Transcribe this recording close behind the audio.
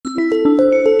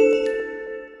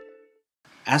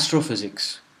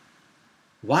Astrophysics.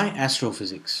 Why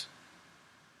astrophysics?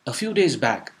 A few days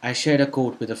back, I shared a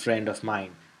quote with a friend of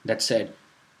mine that said,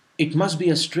 "It must be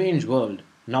a strange world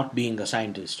not being a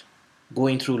scientist,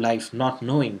 going through life not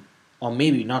knowing, or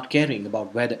maybe not caring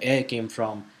about where the air came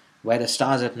from, where the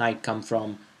stars at night come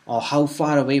from, or how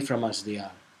far away from us they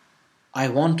are. I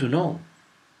want to know."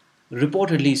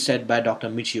 Reportedly said by Dr.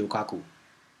 Michio Kaku.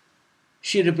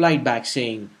 She replied back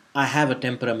saying, "I have a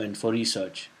temperament for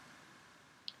research."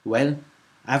 Well,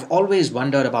 I've always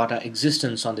wondered about our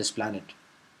existence on this planet.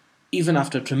 Even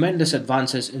after tremendous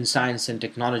advances in science and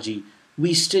technology,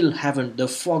 we still haven't the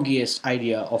foggiest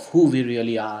idea of who we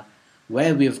really are,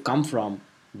 where we have come from,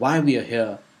 why we are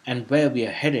here, and where we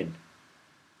are headed.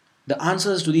 The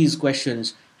answers to these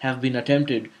questions have been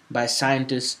attempted by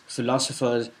scientists,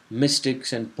 philosophers,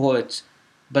 mystics, and poets,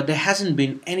 but there hasn't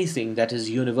been anything that is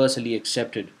universally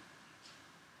accepted.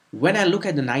 When I look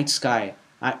at the night sky,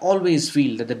 I always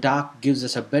feel that the dark gives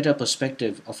us a better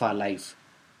perspective of our life.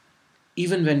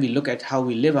 Even when we look at how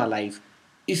we live our life,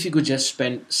 if we could just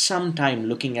spend some time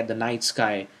looking at the night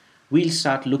sky, we'll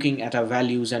start looking at our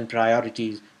values and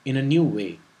priorities in a new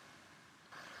way.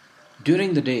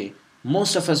 During the day,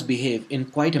 most of us behave in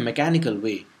quite a mechanical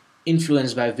way,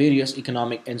 influenced by various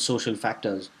economic and social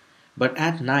factors. But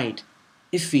at night,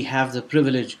 if we have the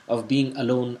privilege of being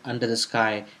alone under the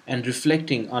sky and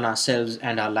reflecting on ourselves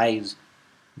and our lives,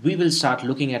 we will start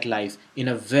looking at life in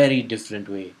a very different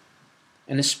way.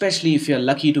 And especially if you're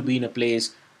lucky to be in a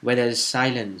place where there is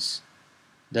silence,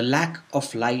 the lack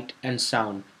of light and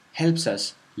sound helps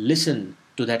us listen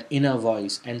to that inner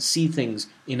voice and see things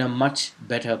in a much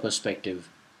better perspective.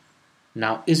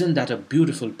 Now, isn't that a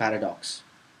beautiful paradox?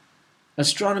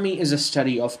 Astronomy is a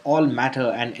study of all matter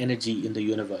and energy in the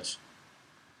universe.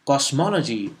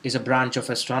 Cosmology is a branch of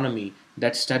astronomy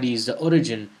that studies the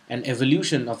origin and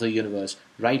evolution of the universe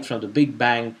right from the Big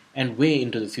Bang and way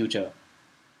into the future.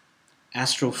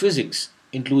 Astrophysics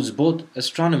includes both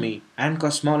astronomy and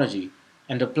cosmology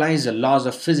and applies the laws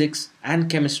of physics and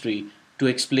chemistry to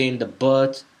explain the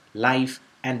birth, life,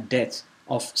 and death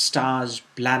of stars,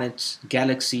 planets,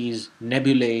 galaxies,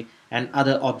 nebulae, and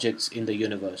other objects in the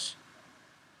universe.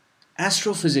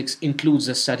 Astrophysics includes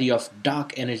the study of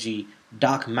dark energy,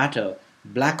 dark matter,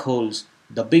 black holes,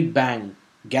 the Big Bang,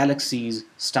 galaxies,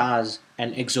 stars,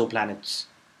 and exoplanets.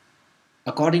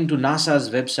 According to NASA's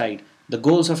website, the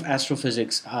goals of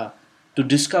astrophysics are to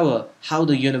discover how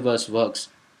the universe works,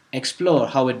 explore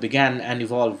how it began and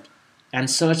evolved, and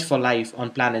search for life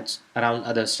on planets around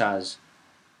other stars.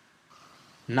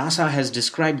 NASA has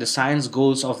described the science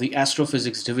goals of the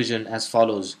astrophysics division as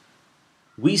follows.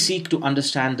 We seek to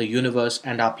understand the universe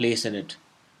and our place in it.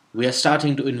 We are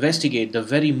starting to investigate the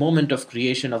very moment of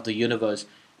creation of the universe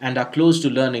and are close to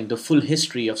learning the full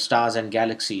history of stars and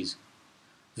galaxies.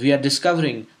 We are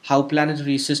discovering how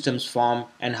planetary systems form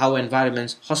and how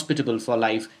environments hospitable for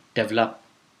life develop.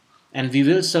 And we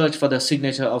will search for the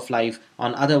signature of life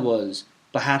on other worlds,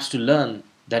 perhaps to learn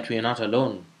that we are not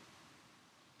alone.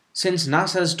 Since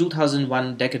NASA's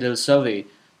 2001 decadal survey,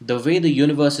 the way the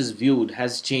universe is viewed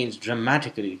has changed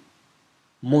dramatically.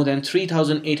 More than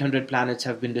 3,800 planets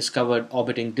have been discovered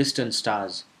orbiting distant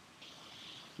stars.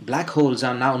 Black holes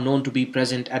are now known to be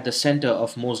present at the center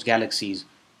of most galaxies,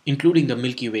 including the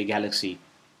Milky Way galaxy.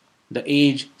 The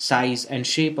age, size, and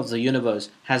shape of the universe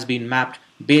has been mapped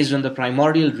based on the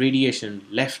primordial radiation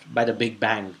left by the Big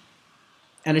Bang.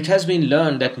 And it has been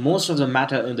learned that most of the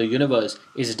matter in the universe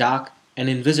is dark and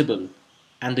invisible,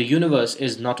 and the universe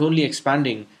is not only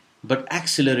expanding but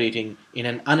accelerating in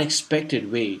an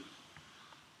unexpected way.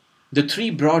 The three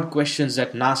broad questions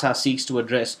that NASA seeks to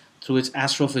address through its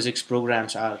astrophysics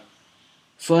programs are: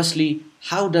 firstly,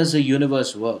 how does the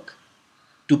universe work?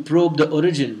 To probe the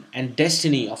origin and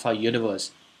destiny of our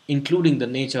universe, including the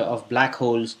nature of black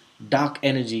holes, dark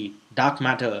energy, dark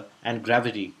matter, and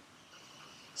gravity.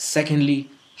 Secondly,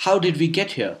 how did we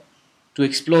get here? To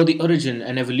explore the origin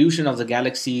and evolution of the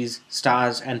galaxies,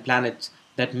 stars, and planets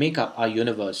that make up our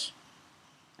universe.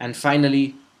 And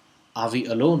finally, are we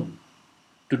alone?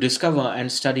 To discover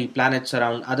and study planets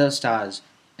around other stars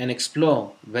and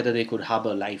explore whether they could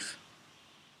harbor life.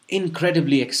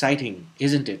 Incredibly exciting,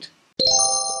 isn't it?